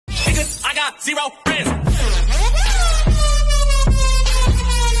I got 0 friends.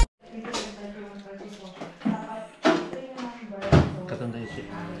 Katanda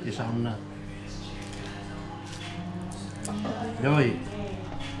isang na. Joy.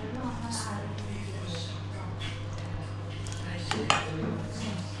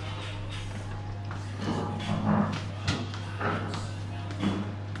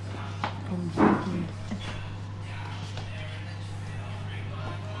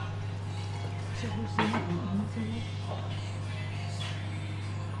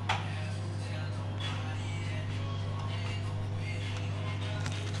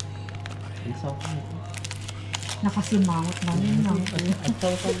 Nakasimawat na yun lang.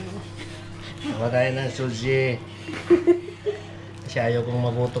 Baka tayo ng sushi. Kasi ayaw kong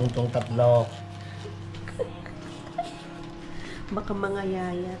magutong tong tatlo. Baka mga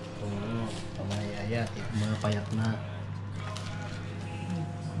yaya. Oo, pamayaya. Mga payak na.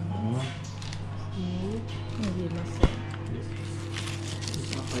 Hindi masaya.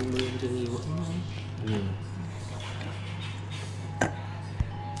 Kapal mo yung diniwa mo.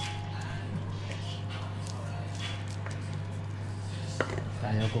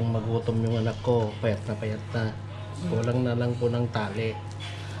 Ayaw kong magutom yung anak ko. Payat na payat na. Kulang na lang po ng tali.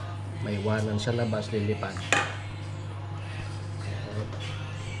 May iwanan sa labas, lilipad.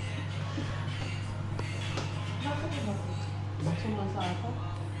 Baso masaka.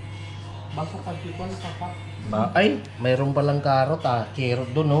 Baso katipon, sapat. Ay, mayroon palang karot ah.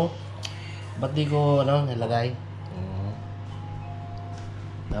 Kirot dun oh. Ba't di ko nilagay?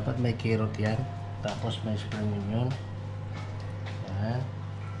 Dapat may kirot yan. Tapos may spring onion. Yan.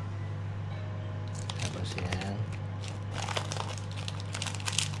 Tapos yan.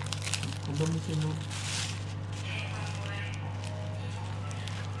 Ang damitin mo.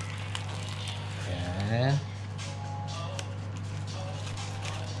 Yan.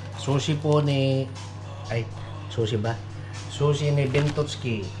 Sushi po ni... Ay, sushi ba? Sushi ni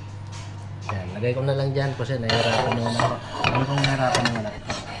Bentotski. Yan, lagay ko na lang dyan kasi nahihirapan yung anak. Ano kong nahihirapan yung anak?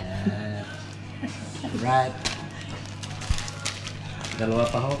 Yan. Right. Dalawa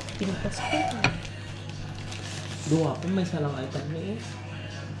pa ho. Pintas ko. Dua po, may salang item na eh.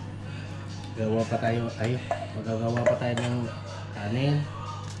 Gawa pa tayo. Ay, magagawa pa tayo ng kanin.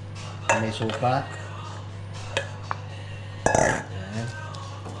 May suka. Yan.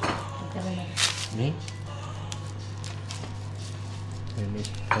 Ni?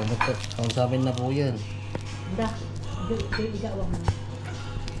 Kung sa amin na po yan. Hindi. Hindi igawa mo.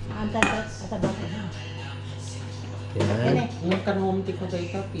 Antadat sa tabat na. Yan. Nung kanumti ko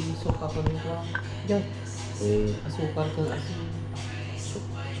dito, piso ka ko nito. Joy. Asukal ko asin.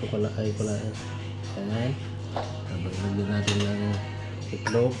 Suka lang ay pala. Yan. Tapos lagyan natin ng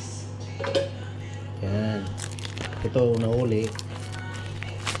itlog. Yan. Ito nauli.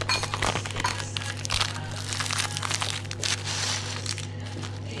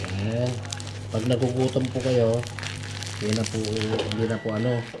 Yan. Pag nagugutom po kayo, hindi na po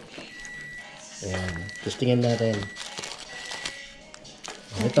ano. Ayan. Testingin natin.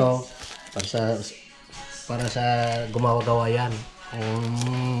 Ito, para sa gumawa-gawa yan.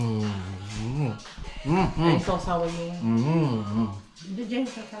 Ay, sausawan mo yan. Hindi dyan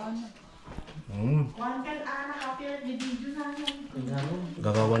sa taon na. Kuhan ka anak, kapil, di-video na yan.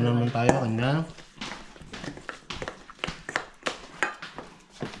 Gagawa naman tayo kanya.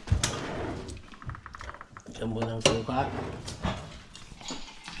 Diyan mo ng suka.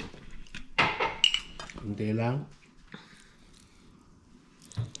 Kunti lang.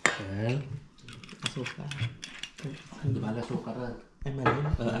 Ayan. Asukal. Bala suka na. Ay, mali.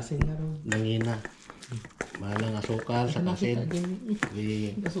 Asin na rin. Nangina. Malang asukal sa asin.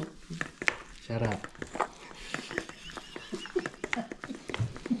 Asukal. Sarap.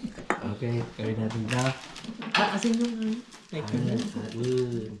 Okay, kawin natin na. Asin yung like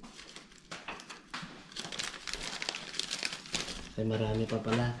Ay, marami pa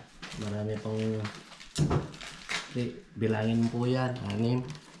pala. Marami pang... Bilangin po yan. 6.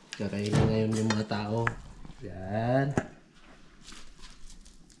 Kakainin ngayon yung mga tao. Yan.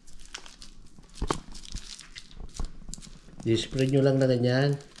 I-spread nyo lang na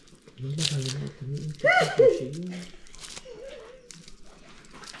ganyan.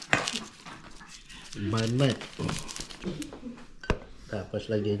 Banmat.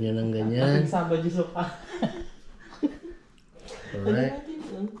 Tapos lagyan nyo ng ganyan. Saba di suka. Alright.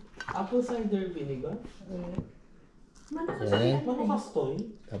 Apple cider vinegar. Yan. Manakastoy.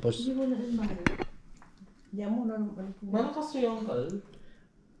 Tapos Hindi mo na rin mahal. Diyan mo na naman. Manakastoy yung kal.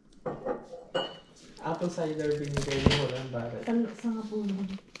 Apple cider vinegar yung walang baret. Sa nga po naman.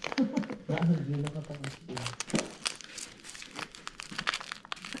 Ano, hindi nakatapos.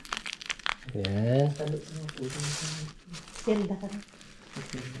 Yan. Tilda ka rin.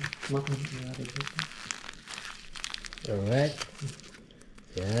 Alright.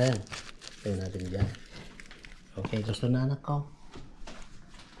 Yan. Tayo natin dyan. Okay, gusto na anak ko.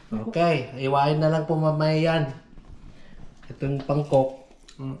 Okay, iwain na lang po mamaya yan. Itong pangkok.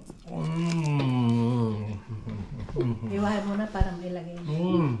 Iwahin mo na para may lagay.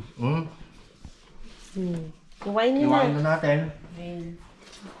 Iwain niyo na. Iwain na natin. Ayun.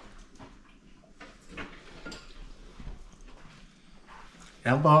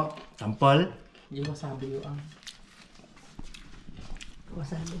 Yan po, sample. Hindi wasabi yung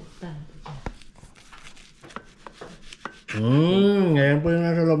Wasabi pa. Ngayon po yung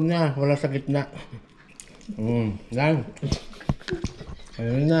nasa loob niya. Wala sa gitna. Yan.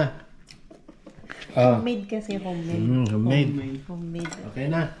 Ayun na. Homemade kasi, homemade. Homemade. Homemade.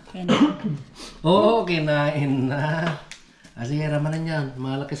 Okay na. Kaya na. Oo, kinain na. Sige, ramanan yan.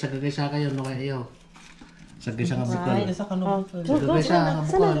 Malaki sa gagaysa kayo, no kayo. Sa gagaysa nga bukal. Sa kanong Sa gagaysa nga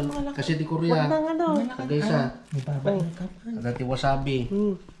bukal. Kasi di Korea. Nang ano. Sa gagaysa. may babay ka pa. Dati wasabi.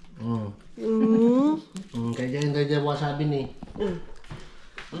 Kaya dyan wasabi ni.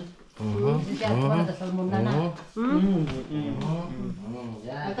 Siya ako para sa salmon na.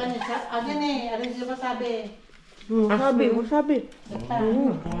 Yan. Ito niya siya. Agin eh. Ano siya masabi? Wasabi, wasabi.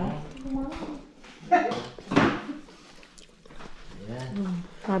 Yan.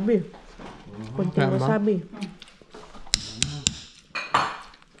 Sabi. Kunting wasabi.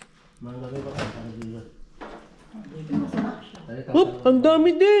 Manggagay ba ka? Ano dito? Ang dami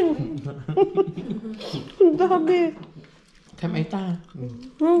din. Ang dami. Kamay ta.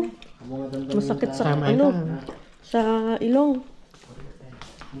 Masakit sa ano? Sa ilong.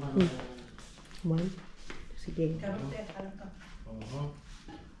 Man. Sige.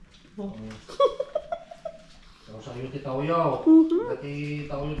 Sa iyo ti tawyo. Dati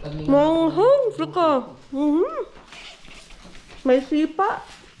tawyo kanina. Manghang, saka. May sipa.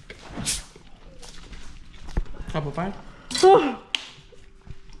 Apa pa? Oh,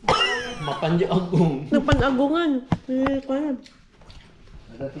 Mapandi agong. napanagungan. Kaya.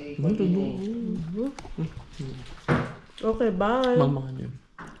 Dati kanina. Okay, bye. Mamahan yun.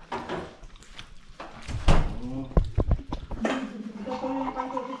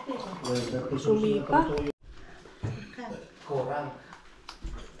 Sumipa. Korang.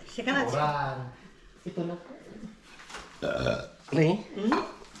 Siya ka na. Korang. Ito na. Ni?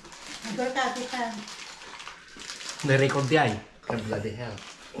 Nagor ka, kita. Na-record di ay. Bloody hell.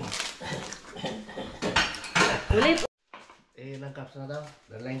 Ulit. Ilang cups na daw?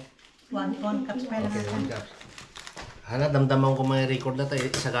 Daling. One cups pa lang. Okay, 1 cups. Hana, damdaman ko may record na tayo.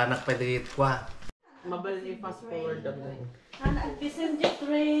 Isaganak pa dito kwa. Mabal i-fast forward ang Ana, Vicente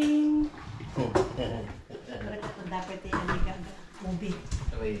train. Kung dapat eh, ano ka, movie.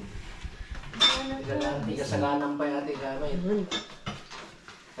 Okay. Hindi ka saganan pa yati gamay.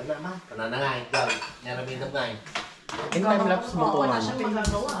 Kana ma? Kana na nga. Ikaw. Naraminap nga eh. In time lapse mo ko, Wala ma'am. siyang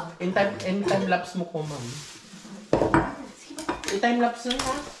magagawa. In time lapse mo ko, ma'am. In time lapse na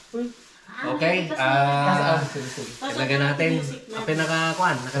ha? Uy. Okay. Sige. Ilagay natin. Ang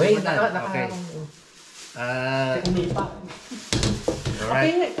pinaka-kuan. Wait, Nakalimutan. Okay. Hindi pa.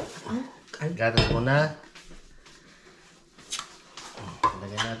 Alright. Gatas muna.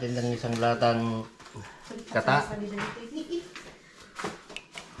 Ilagay natin ng isang latang kata.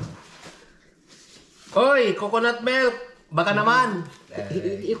 Hoy! Coconut milk! Baka naman!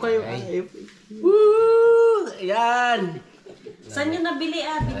 Ikaw yung... Woo! Ayan! Saan nyo nabili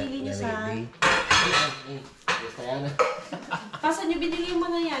Binili nyo sa... Saan nyo binili yung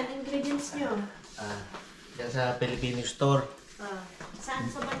mga yan? Ingredients nyo? Diyan sa Filipino store.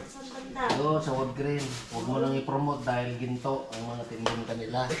 Saan banda? Oo, sa Wood Green. Huwag mo nang i-promote dahil ginto ang mga tinding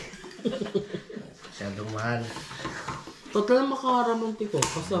kanila. Masyadong mahal. Total makaramantiko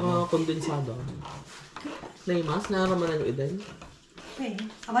kasi kondensado. Naimas, naramanan yung iday. Okay.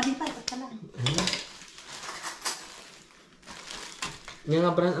 Awali pa, ito ka lang. Nga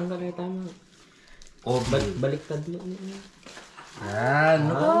nga brand ang kanita mo. O, Baliktad mo. yan.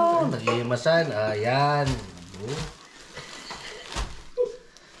 Oo, nag-iimasan. Ayan.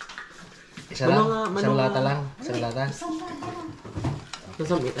 Isa lang? Isang lata lang? Isang lata?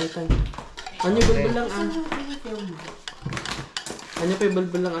 Nasamit ay tayo. Ano yung bulbul lang Ano pa yung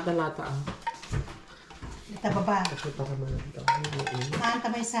bulbul lang ata lata Ito baba. Kasi para malanta. Saan ka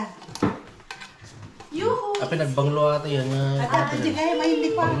may isa? Yuhu! Nagbanglo ata yun. At hindi kaya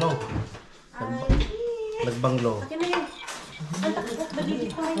mahilig pa. Banglo. Nagbanglo. Akin na yun. Ang takot, balili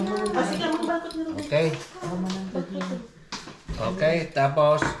pa rin na. Kasi ka mong balkot na rin. Okay. Okay,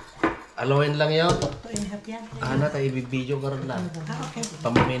 tapos Haluin lang yun. Ito yung hap yan. Ana, tayo ibibidyo ka rin lang. Okay.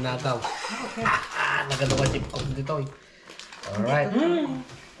 Pamuminagaw. Okay. Nagano ka chip out dito eh. Alright.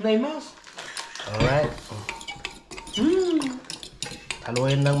 Naimas. Alright.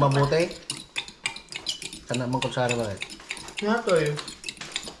 Haluin ng mabuti. Kana mang kutsara ba? Nga to eh.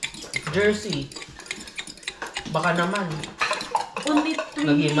 Jersey. Baka naman. Only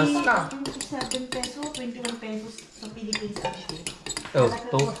Nag-imas ka. 27 pesos, 21 pesos sa Philippines actually. Oh,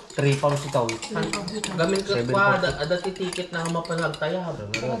 3 pounds ito. Gamin ka 7.40. pa. Dati ticket na mapanagtaya.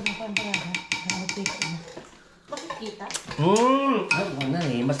 Makikita? Ay, ano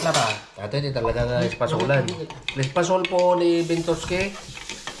eh, mas laba. Ito hindi talaga nga espasolan. Espasol po ni Bentoske.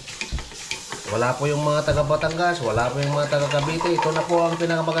 Wala po yung mga taga Batangas, wala po yung mga taga Cavite. Ito na po ang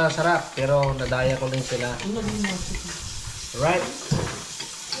pinakamasarap. Pero nadaya ko lang sila. Right.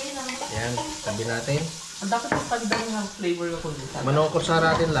 Yan, sabi natin. Ang dapat yung pagdang ng flavor ko dito. Manukot sa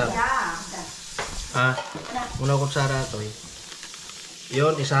natin lang. Ah, manukot sa rato eh.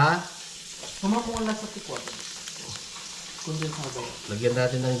 Yun, isa. Humakuha lang sa tikwan. Kondensado. Lagyan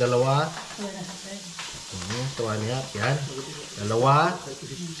natin ng dalawa. Tuwa niya. Yan. Dalawa.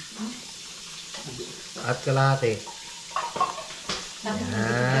 At kalahati.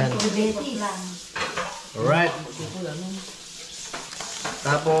 Yan. Alright.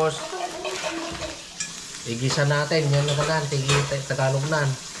 Tapos, igisa natin. Yan na kanan. Tagalog nan.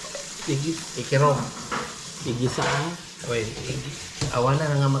 Ikirong. Igisa ka. Wait. Awan na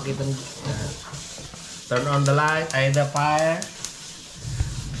nga makita. Turn on the light. Ay the fire.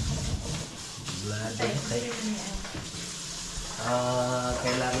 Bloody.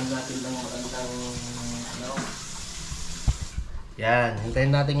 Kailangan natin ng magandang ano. Yan,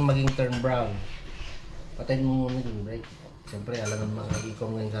 hintayin natin yung maging turn brown. Patayin mo muna yung break. Siyempre, alam mo mga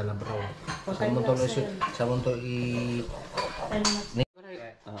ikong ngayon ka na brown. Sa mo to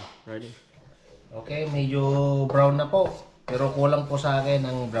Ready? Okay, medyo brown na po. Pero kulang po sa akin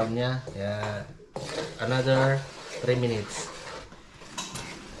ang brown niya. Kaya, another 3 minutes.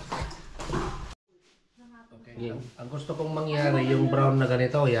 Okay. Ang gusto kong mangyari, yung brown na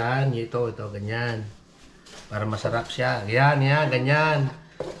ganito, yan, ito, ganyan. Para masarap siya. Yan, ganyan.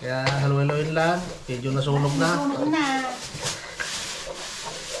 Kaya haluin lang. Medyo nasunog na.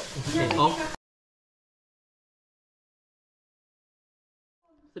 Oh.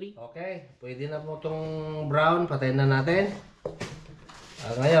 3. Okay, pwede na po itong brown. Patayin na natin.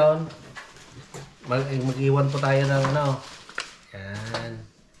 Ngayon, mag-iwan po tayo ng ano. Yan.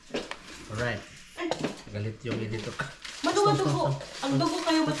 Alright. Galit yung editor. Madugo. Ang dugo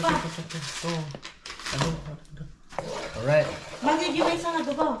kayo ba't pa? Alright. Bakit yung may isang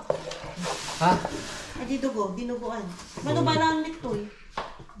adobo? Ha? Ay, di dugo, dinuguan. Mano ba lang nito eh?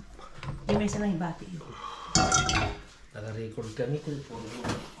 Yung may isa lang ibati. Naka-record kami.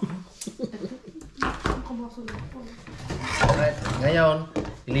 Ang kamasulog po. Alright. Ngayon,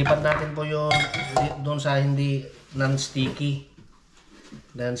 ilipat natin po yung doon sa hindi non-sticky.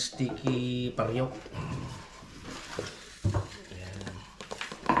 Non-sticky paryok. Ayan.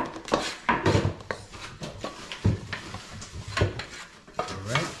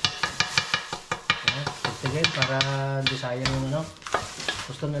 Alright. Ayan. Tigil para hindi sayang yung ano.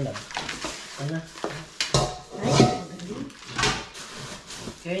 Gusto na lang. Ano?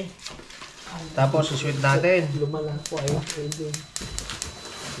 Okay. Tapos, sweet natin. Lumala po ay pwede.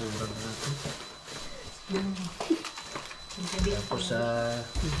 Kurang natin. Tapos,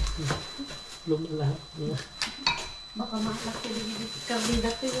 Lumala. Baka maklak ko din kabida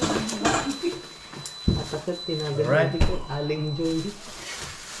ko yung At kasi tinagal Alright. natin ko Aling Joy.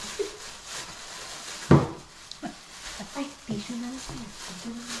 Ay, tissue na lang.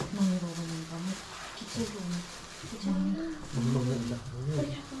 Mayroon ka ng gamot. Kitsulo. Maganda.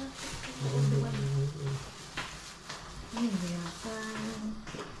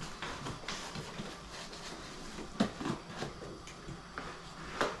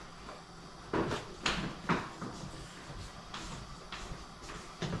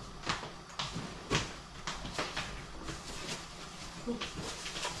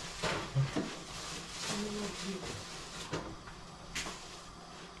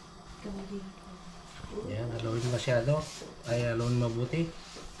 yan, halawin masyado. Ay, halawin mabuti.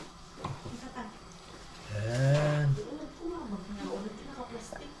 Yan.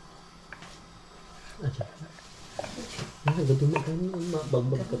 Gabi mo tayo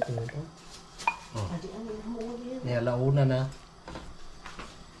mabagbag ka pa ito. Yan, launa na.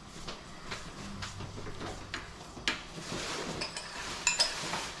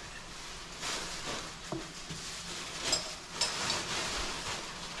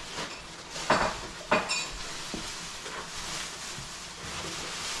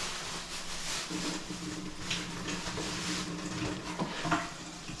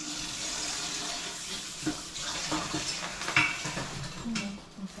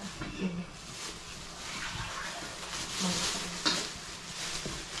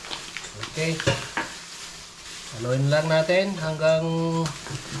 Okay. Haluin lang natin hanggang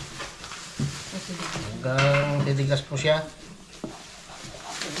titigas po siya.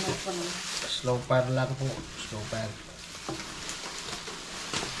 Slow fire lang po. Slow fire.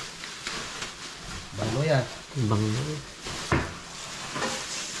 Bango yan. Bango.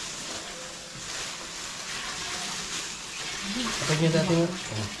 Kapag nyo dati nga.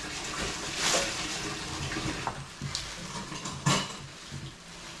 Oh.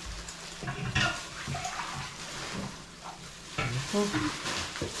 Ano?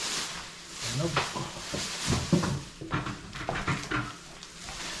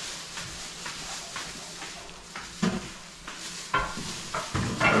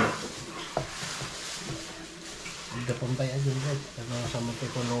 Hindi pa pantay aja guys. Ano sa mga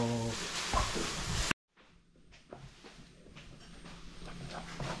ko no.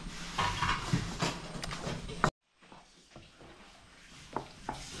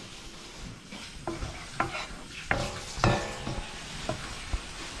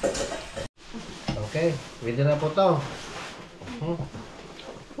 Okay, pwede na po to.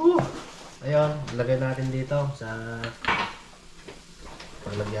 Ayun, lagay natin dito sa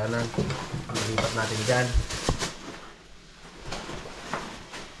paglagyanan. Lipat natin dyan.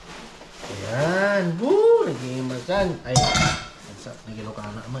 Ayan. Woo! Nag-iimasan. Ay, nagilo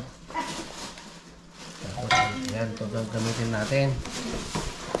ka na naman. Tapos, ayan, ito gamitin natin.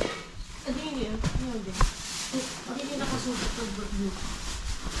 Hindi nakasubot mo.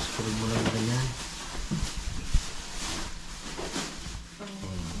 Sulit mo lang ganyan.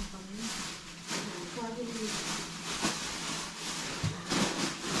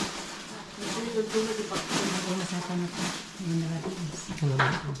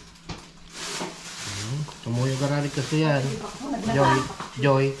 Tumuyo karami kasi yan.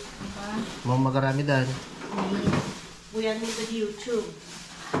 Joy. Mau magarami dan. Buyan nito di YouTube.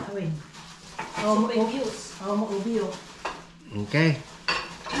 Awin. Super views. Mau ubio. Okay.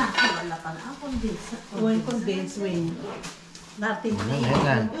 Wala pa na akong condense. Uwan condense, win. Natin.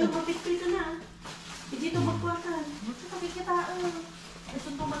 Ayan. Mapitpit ka na. Hindi ito magkuwakan. Gusto ka kikitaan. Ito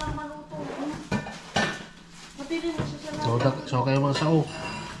ito malang maluto. Mapili mo siya sa So kayo mga sao.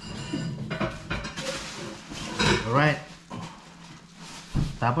 Alright.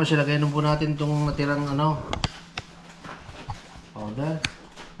 Tapos ilagay na po natin itong natirang ano. Powder.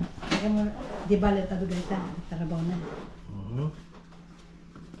 Di ba leta do gaita? Tarabaw na.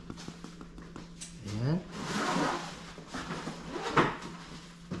 Ayan.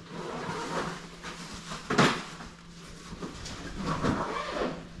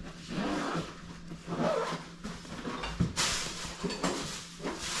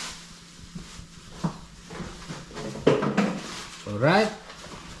 Alright.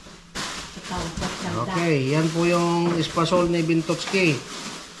 Okay, yan po yung espasol ni Bintotski.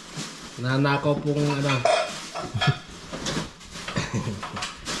 Nanakaw pong ano.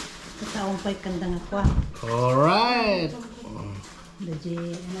 Kataong pa'y kandang ako. Alright.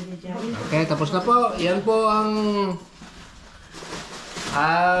 Okay, tapos na po. Yan po ang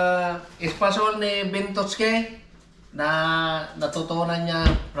espasol ni Bintotski na natutunan niya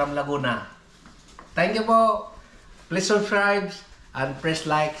from Laguna. Thank you po. Please subscribe and press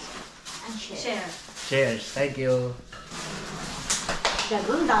like. And share. Cheers. Thank you.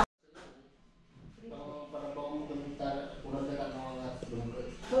 Gagun daw.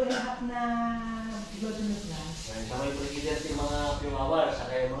 So, lahat na loto na glass. Sa may president yung mga flowers,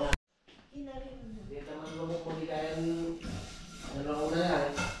 sa kaya mga... Dito man lumok mo di kaya ano na yan.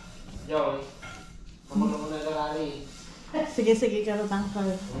 Joy. Kamag na galari. Sige, ka rin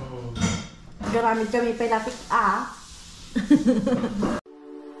tangkal. Garamit kami palapit